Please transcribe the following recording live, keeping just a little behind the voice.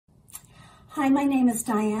Hi, my name is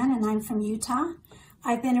Dianne and I'm from Utah.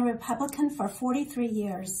 I've been a Republican for 43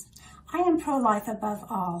 years. I am pro-life above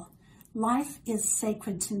all. Life is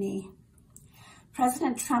sacred to me.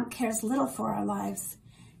 President Trump cares little for our lives.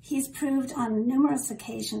 He's proved on numerous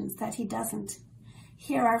occasions that he doesn't.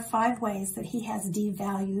 Here are 5 ways that he has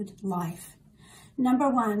devalued life. Number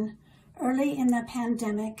 1, early in the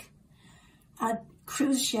pandemic, a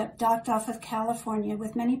cruise ship docked off of California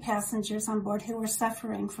with many passengers on board who were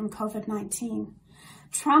suffering from COVID-19.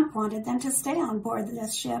 Trump wanted them to stay on board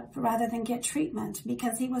this ship rather than get treatment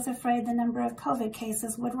because he was afraid the number of COVID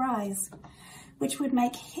cases would rise, which would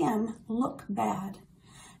make him look bad.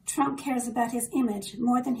 Trump cares about his image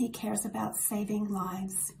more than he cares about saving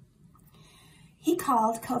lives. He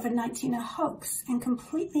called COVID-19 a hoax and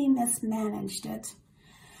completely mismanaged it.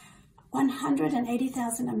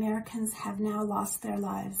 180,000 Americans have now lost their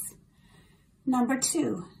lives. Number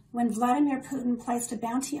 2, when Vladimir Putin placed a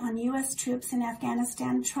bounty on U.S. troops in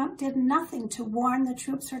Afghanistan, Trump did nothing to warn the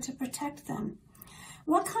troops or to protect them.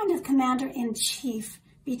 What kind of commander-in-chief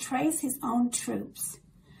betrays his own troops?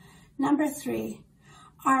 Number 3,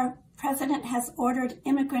 our president has ordered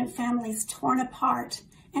immigrant families torn apart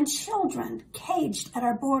and children caged at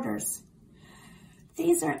our borders.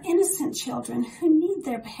 These are innocent children who need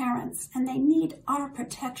their parents, and they need our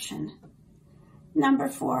protection. Number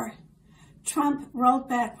 4, Trump rolled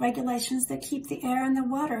back regulations that keep the air and the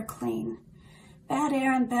water clean. Bad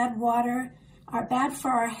air and bad water are bad for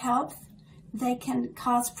our health. They can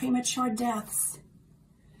cause premature deaths.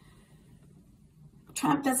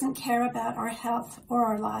 Trump doesn't care about our health or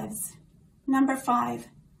our lives. Number 5,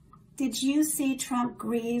 did you see Trump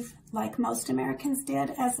grieve like most Americans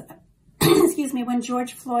did when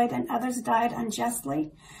George Floyd and others died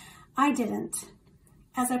unjustly? I didn't.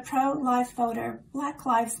 As a pro-life voter, Black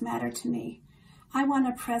lives matter to me. I want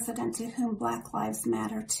a president to whom Black lives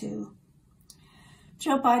matter too.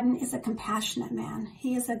 Joe Biden is a compassionate man.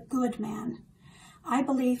 He is a good man. I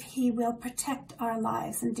believe he will protect our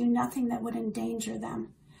lives and do nothing that would endanger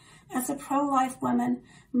them. As a pro-life woman,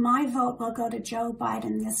 my vote will go to Joe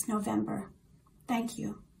Biden this November. Thank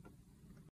you.